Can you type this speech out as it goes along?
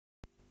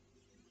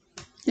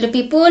Hello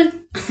people.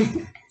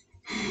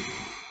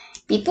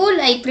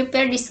 People, I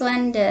prepare this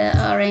one, the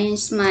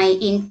arrange my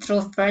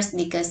intro first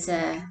because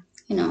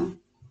you know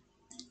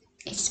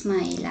it's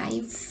my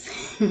life.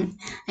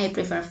 I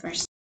prefer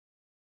first.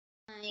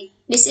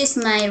 This is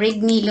my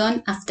red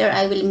melon. After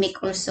I will make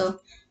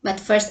also,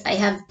 but first I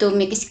have to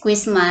make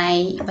squeeze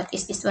my. But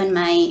is this one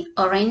my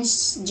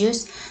orange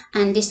juice,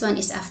 and this one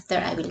is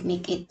after I will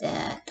make it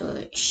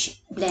to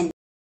blend.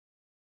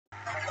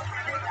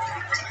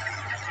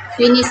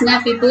 Finish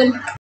na people.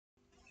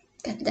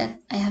 Cut that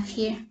I have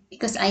here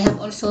because I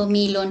have also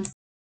melon.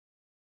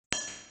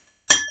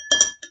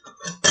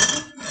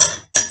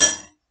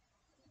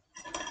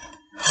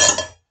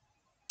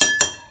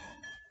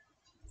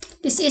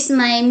 This is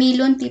my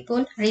melon,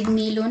 people, red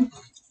melon.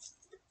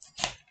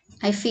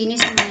 I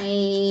finished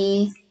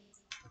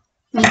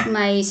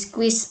my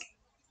squeeze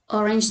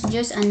orange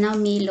juice and now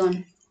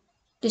melon.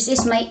 This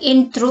is my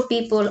intro,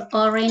 people,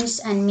 orange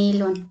and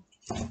melon.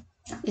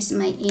 This is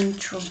my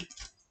intro.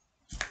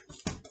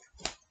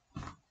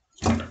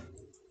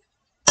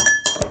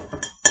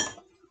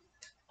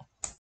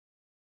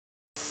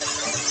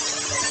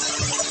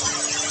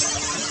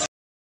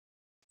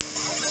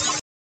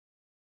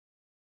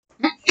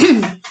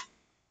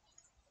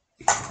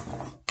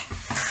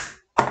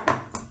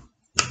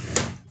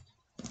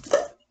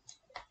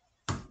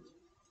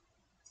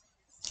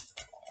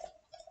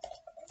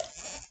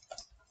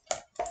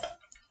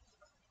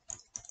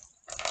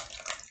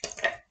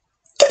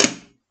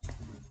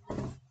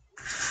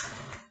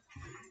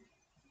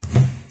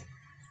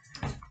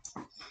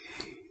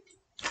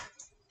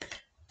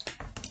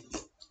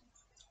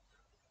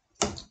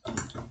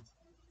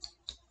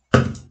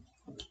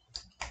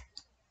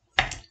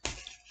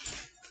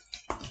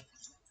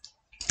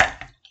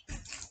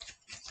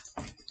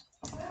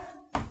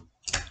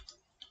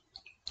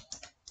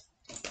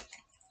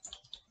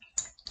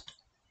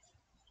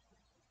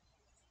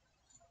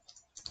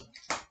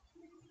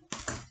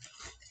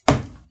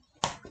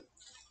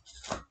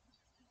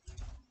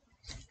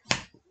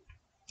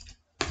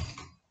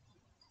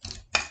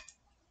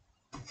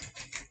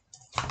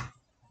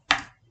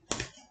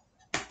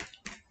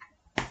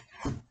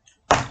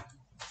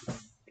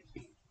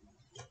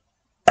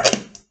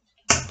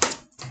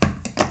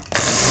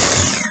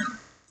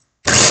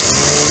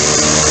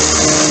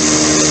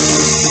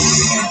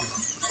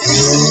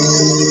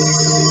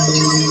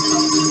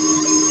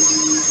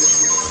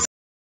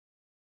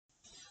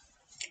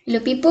 Hello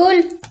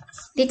people,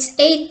 it's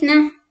 8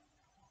 na.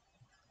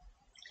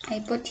 I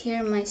put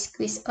here my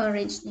squeezed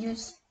orange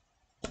juice.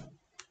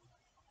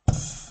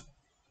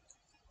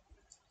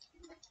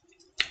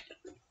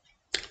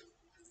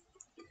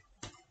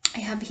 I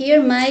have here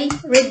my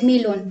red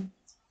melon.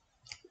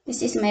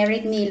 This is my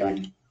red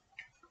melon.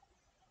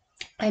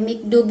 I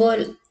make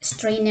double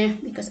strainer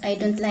because I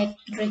don't like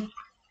drink.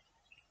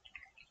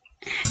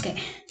 Okay.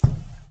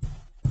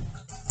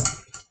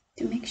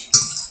 To make sure.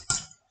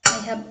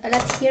 I have a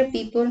lot here,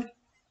 people.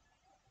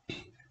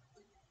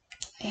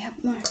 I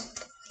have more.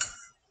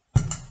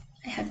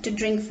 I have to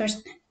drink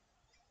first.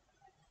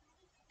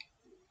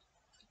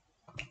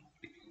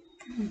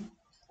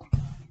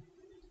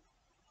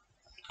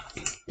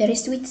 Very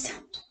sweet.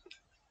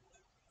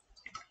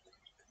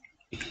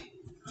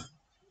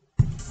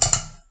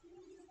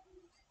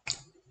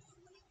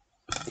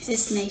 This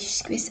is my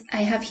squeeze.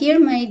 I have here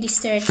my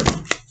dessert.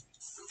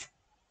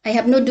 I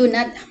have no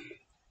donut.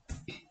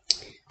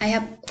 I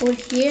have all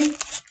here.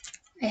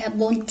 I have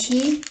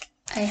bounty.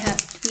 I have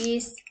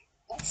twist,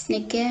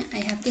 snicker. I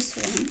have this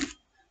one,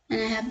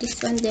 and I have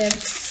this one there.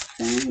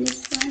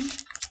 This one.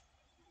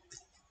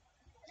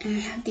 And I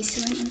have this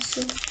one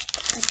also.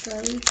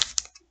 Actually,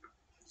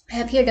 I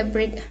have here the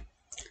bread,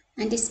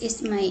 and this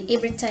is my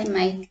every time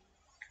my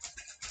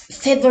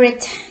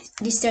favorite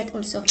dessert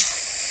also.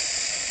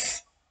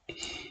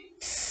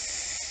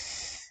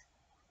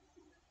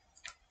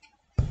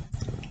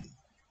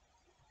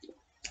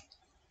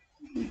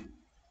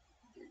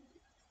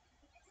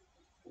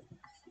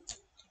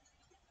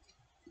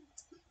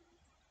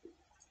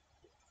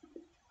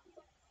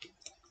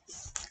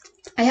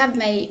 I have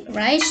my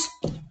rice.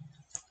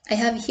 I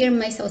have here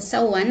my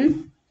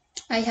sausawan.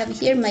 I have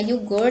here my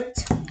yogurt.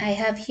 I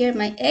have here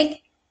my egg.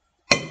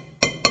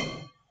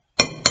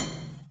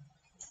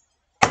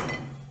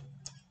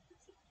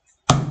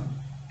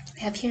 I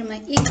have here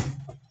my egg.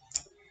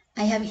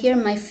 I have here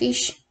my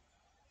fish.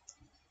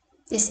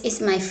 This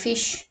is my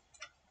fish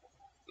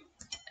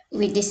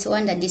with this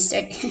one, the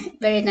dessert.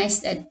 Very nice.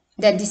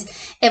 That this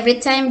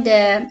every time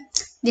the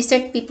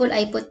dessert people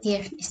I put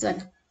here this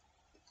one.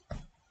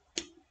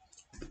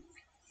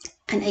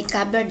 And I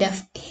cover the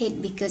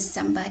head because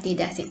somebody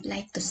doesn't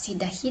like to see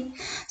the head,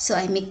 so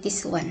I make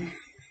this one.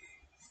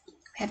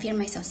 I have here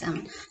my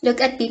sausawan.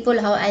 Look at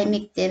people how I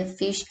make the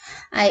fish.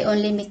 I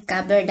only make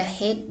cover the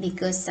head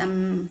because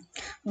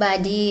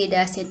somebody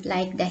doesn't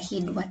like the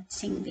head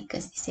watching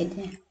because they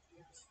said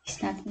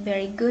it's not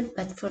very good,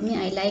 but for me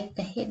I like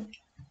the head.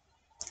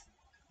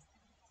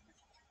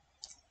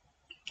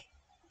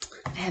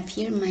 I have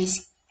here my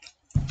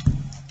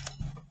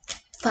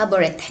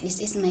favorite.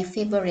 This is my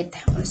favorite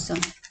also.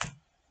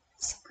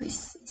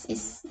 Squeeze.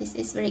 This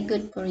is very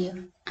good for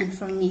you and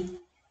for me.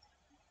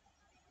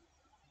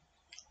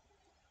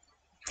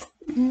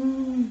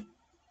 Mm.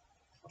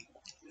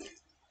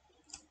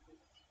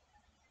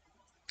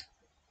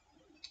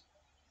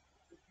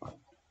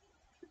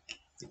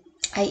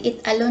 I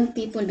eat alone,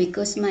 people,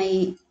 because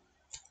my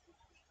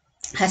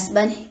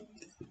husband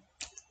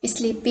is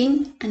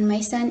sleeping and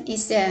my son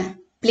is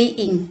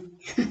playing.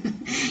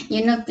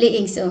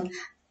 Playing. So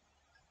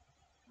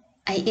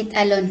I eat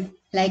alone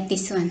like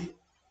this one.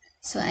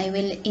 So I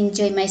will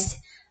enjoy myself.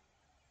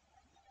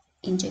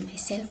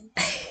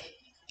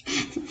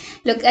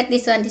 Look at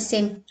this one, the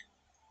same.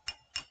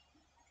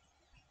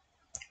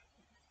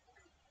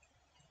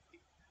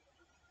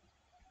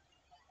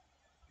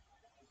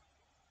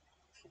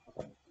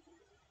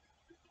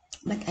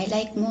 But I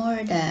like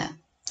more the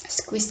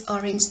squeezed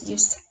orange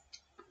juice.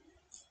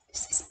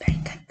 This is very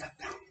good.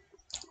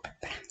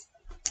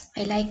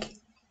 I like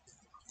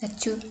the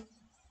two.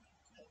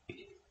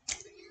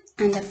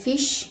 And the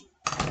fish.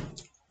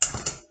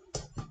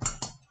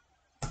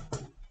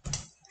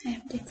 I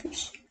have the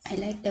fish. I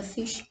like the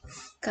fish.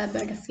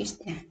 Cover the fish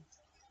there.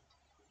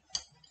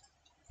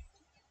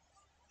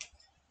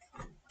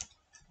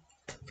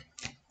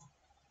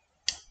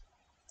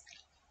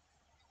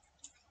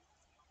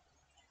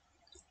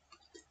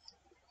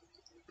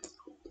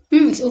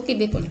 It's okay,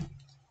 people.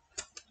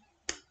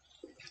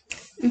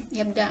 You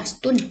have the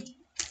spoon.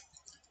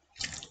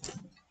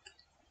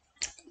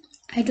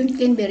 I don't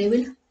clean very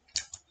well.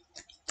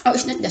 Oh,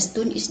 it's not the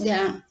spoon. It's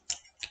the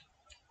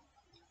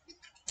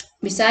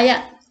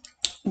Bisaya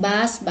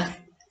Bas ba.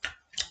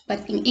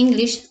 But in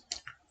English,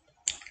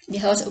 the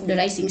house of the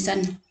rising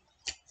sun.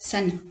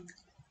 Sun.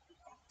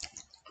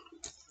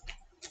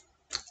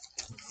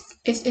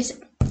 It's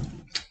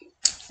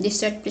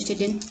dessert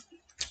president.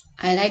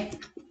 I like.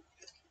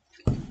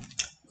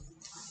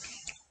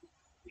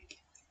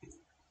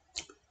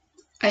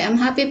 I am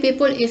happy,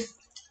 people, if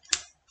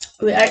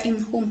we are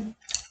in home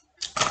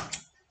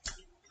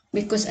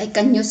because I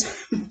can use.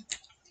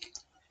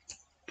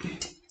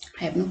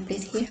 I have no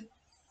place here.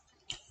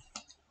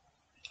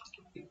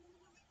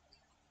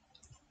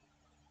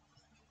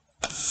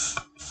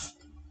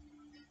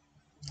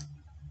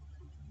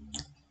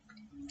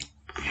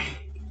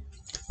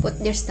 Put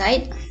their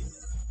side,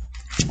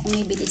 or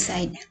maybe this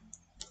side.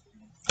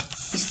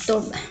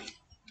 Stove.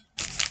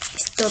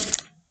 Stove.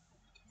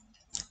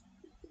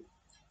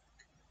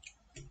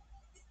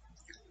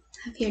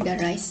 Have here the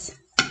rice.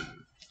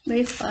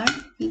 Very far,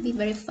 maybe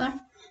very far.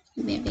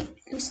 Maybe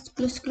close,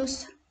 close,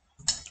 close.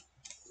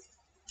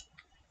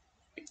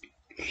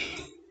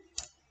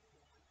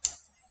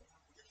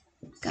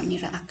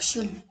 Camera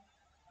action.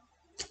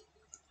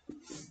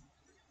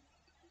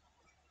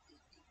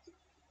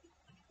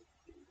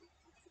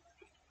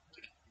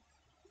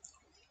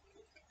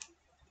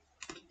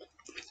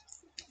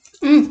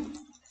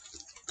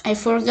 I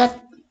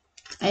forgot.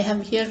 I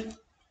have here.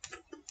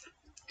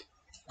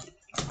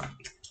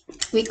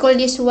 We call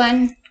this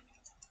one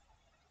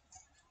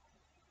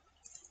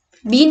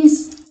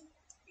beans.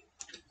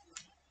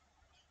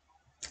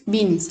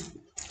 Beans.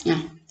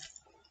 Yeah.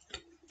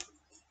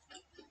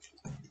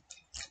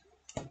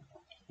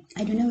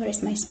 I don't know where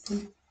is my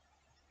spoon.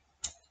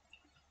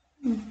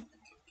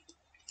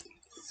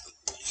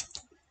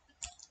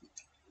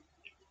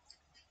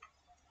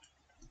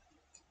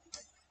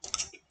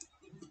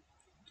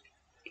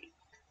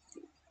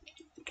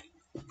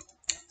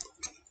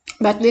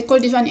 But we call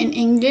this one in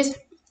English.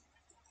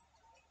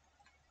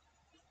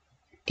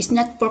 It's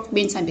not pork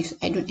beans because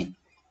I don't eat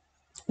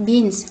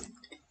beans.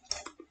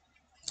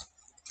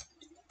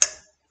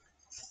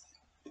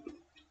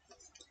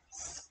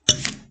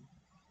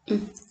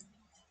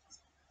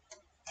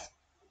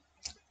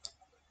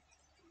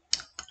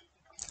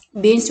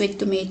 Beans with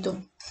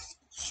tomato.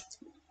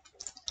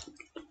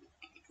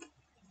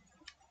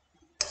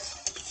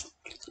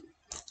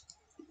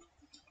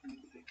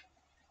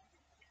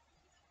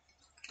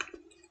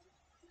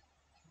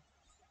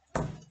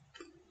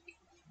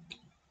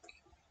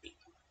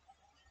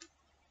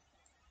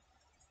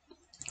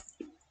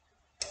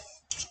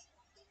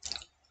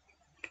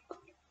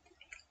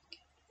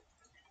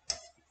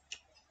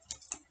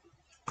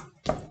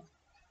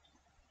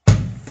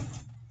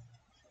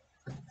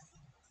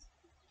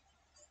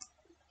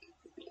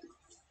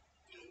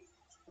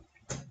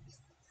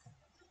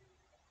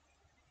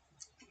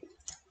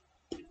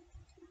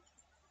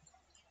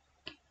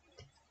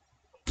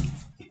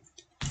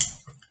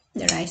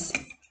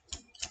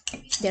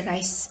 The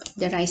rice.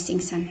 The rising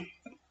sun.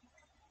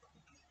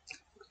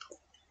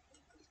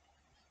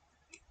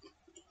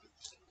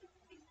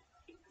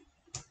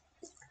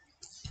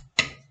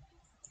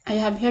 I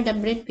have here the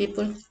bread,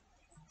 people.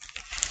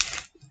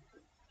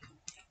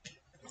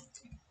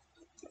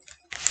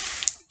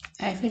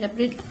 I have here the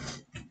bread.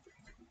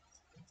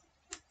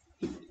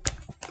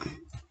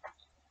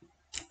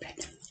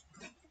 Bread.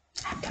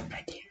 I have the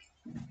bread here.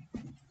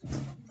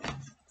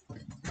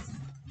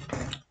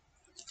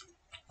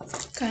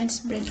 Kinds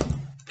bread.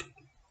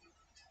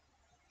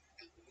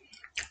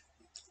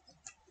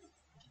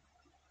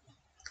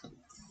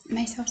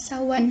 may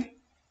sausawan.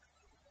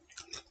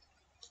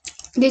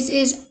 This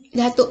is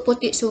dato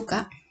puti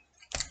suka.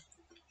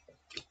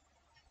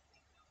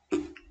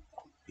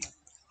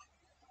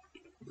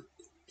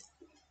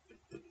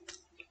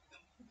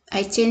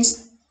 I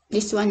changed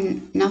this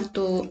one now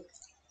to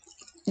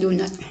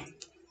donut.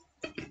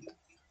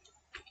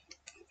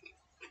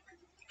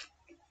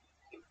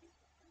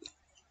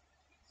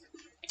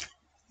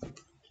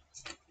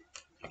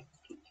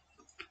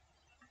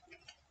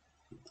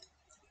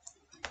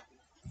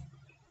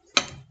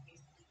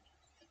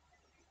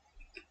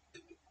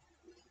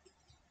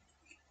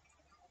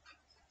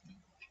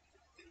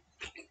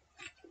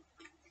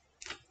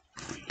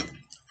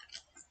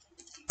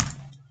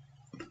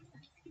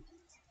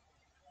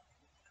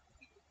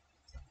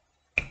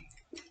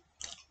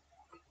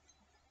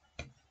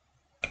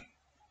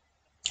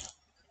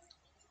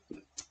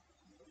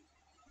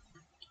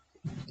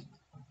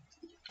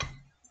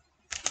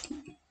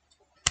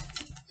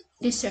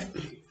 Dessert.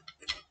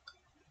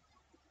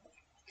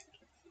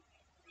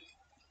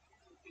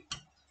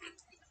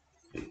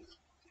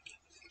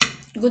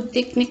 Good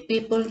technique,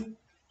 people.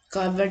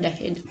 Cover the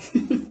head.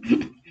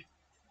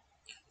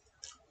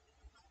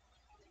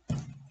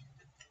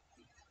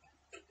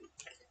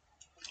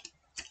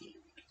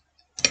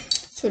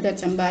 So that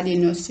somebody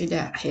knows see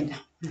the head.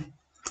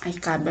 I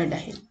cover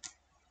the head.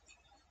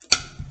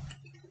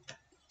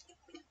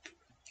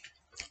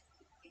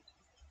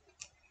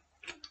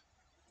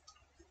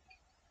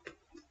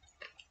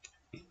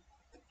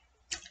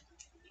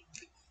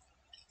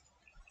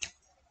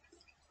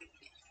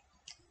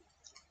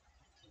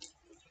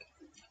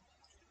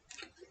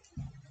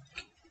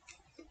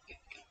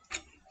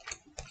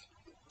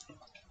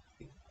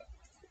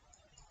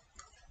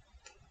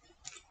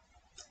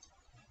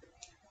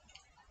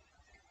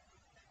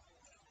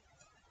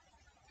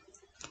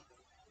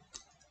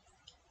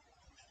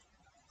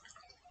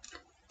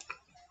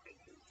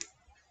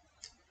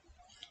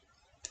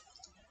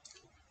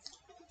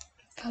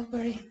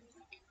 Cover it.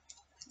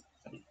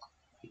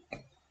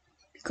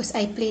 Because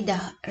I play the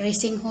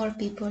racing horse,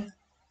 people.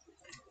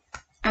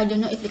 I don't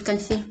know if you can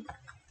see.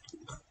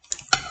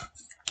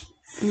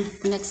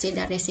 Let's see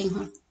the racing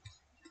horse.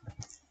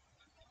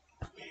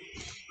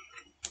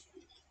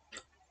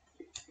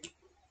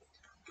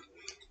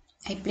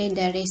 I play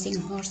the racing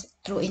horse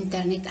through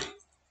internet.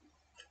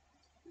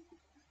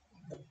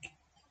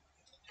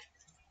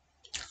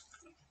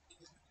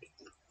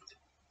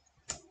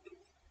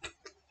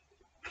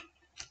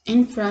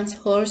 In France,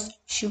 horse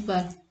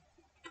cheval.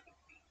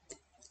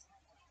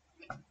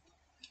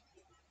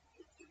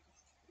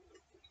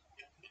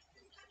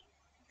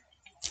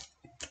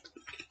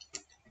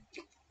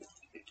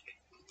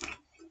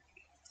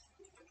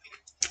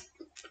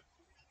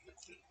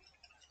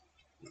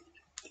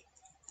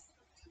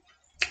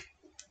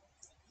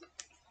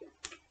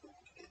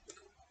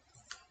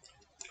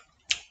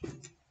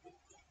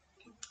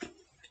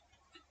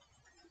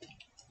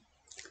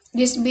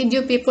 This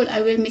video, people,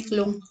 I will make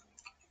long.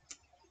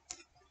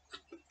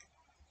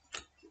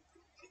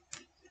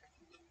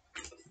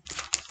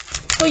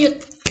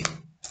 Uyot.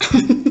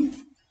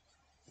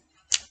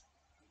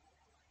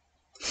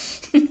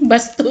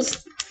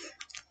 Bastos.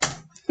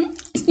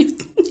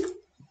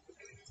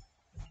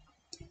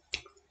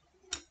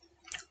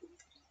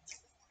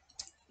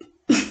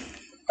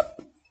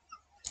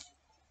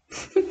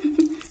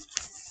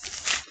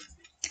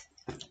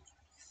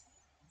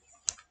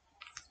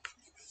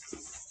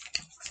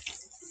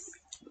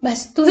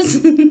 Bastos.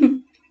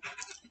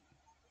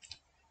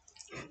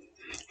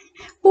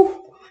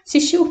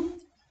 Sisyo.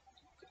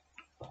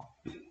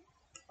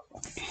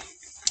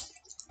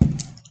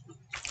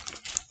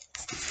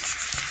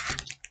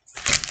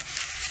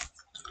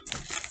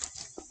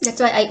 That's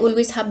why I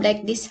always have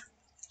like this.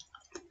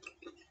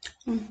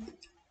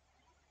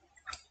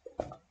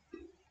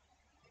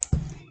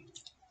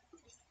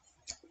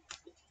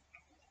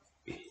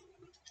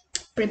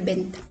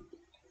 Prevent.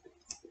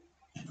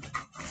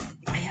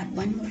 I have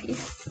one more here.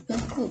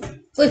 Oh,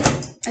 oh.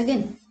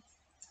 Again.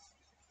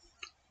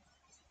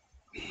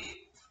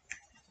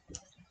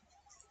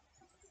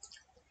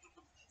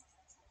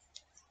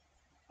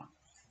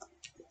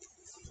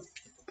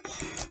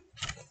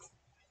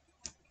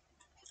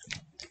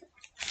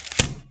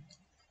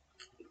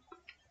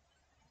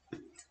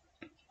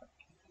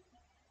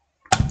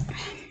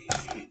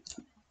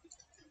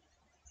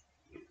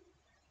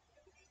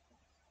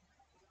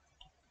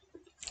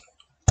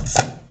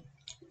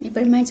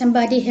 Never mind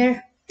somebody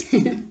here.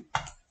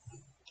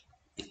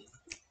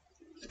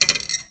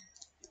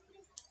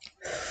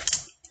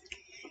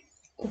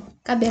 Oh,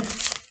 kaber.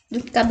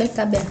 Don't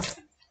kaber.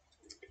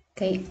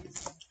 Okay.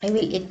 I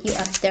will eat you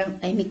after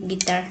I make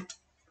guitar.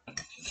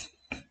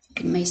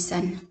 And my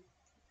son.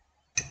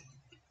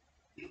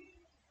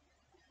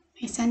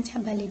 My son's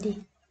have holiday.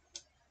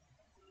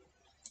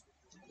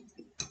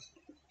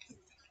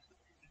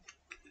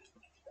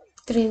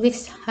 Three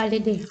weeks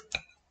holiday.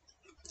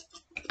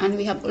 And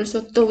we have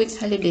also 2 weeks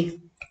holiday.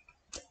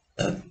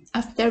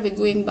 After we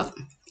going back.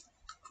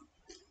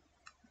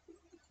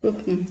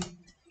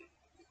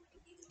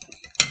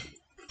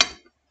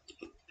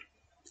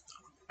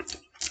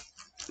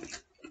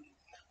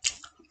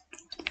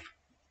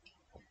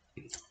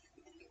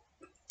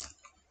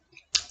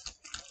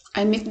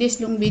 I make this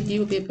long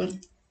video, people,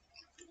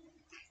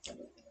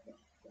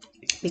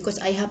 because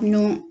I have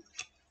no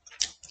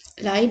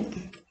live.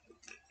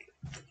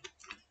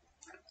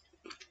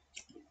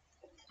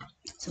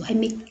 So I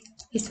make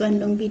this one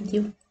long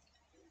video.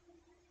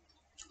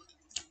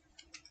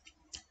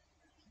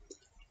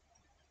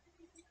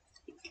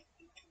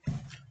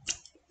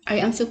 I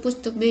am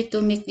supposed to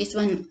make this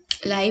one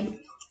live,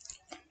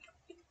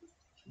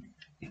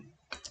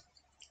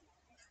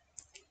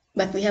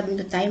 but we have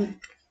no time.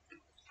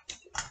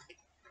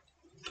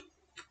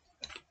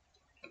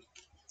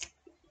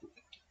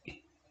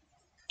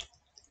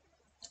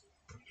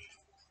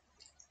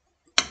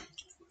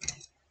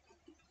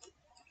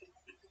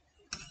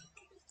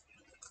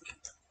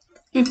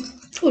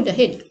 Oh, the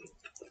head.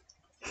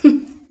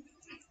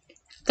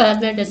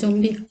 Cover the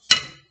zombie.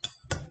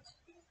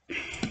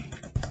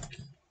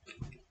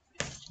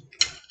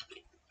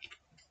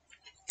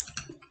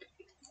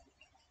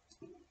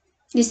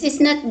 This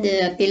is not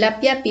the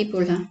tilapia,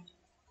 people, huh?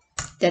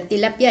 The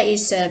tilapia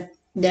is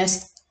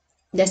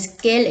the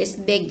scale is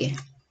big.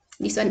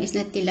 This one is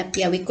not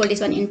tilapia. We call this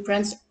one in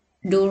France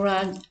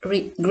Dura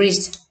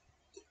Gris.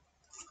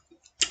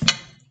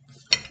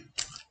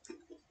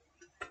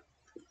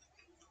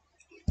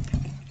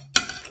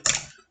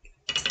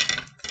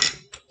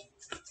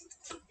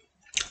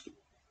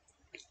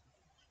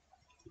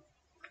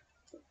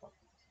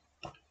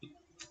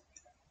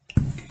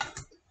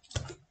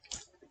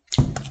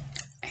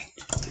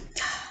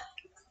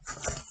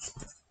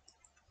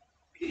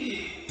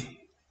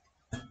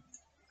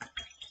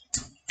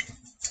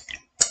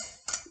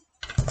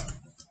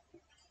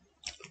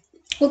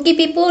 Okay,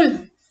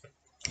 people.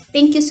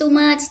 Thank you so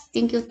much.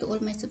 Thank you to all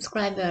my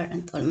subscribers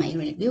and all my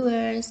real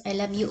viewers. I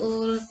love you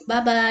all.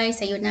 Bye bye.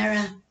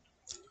 Sayonara.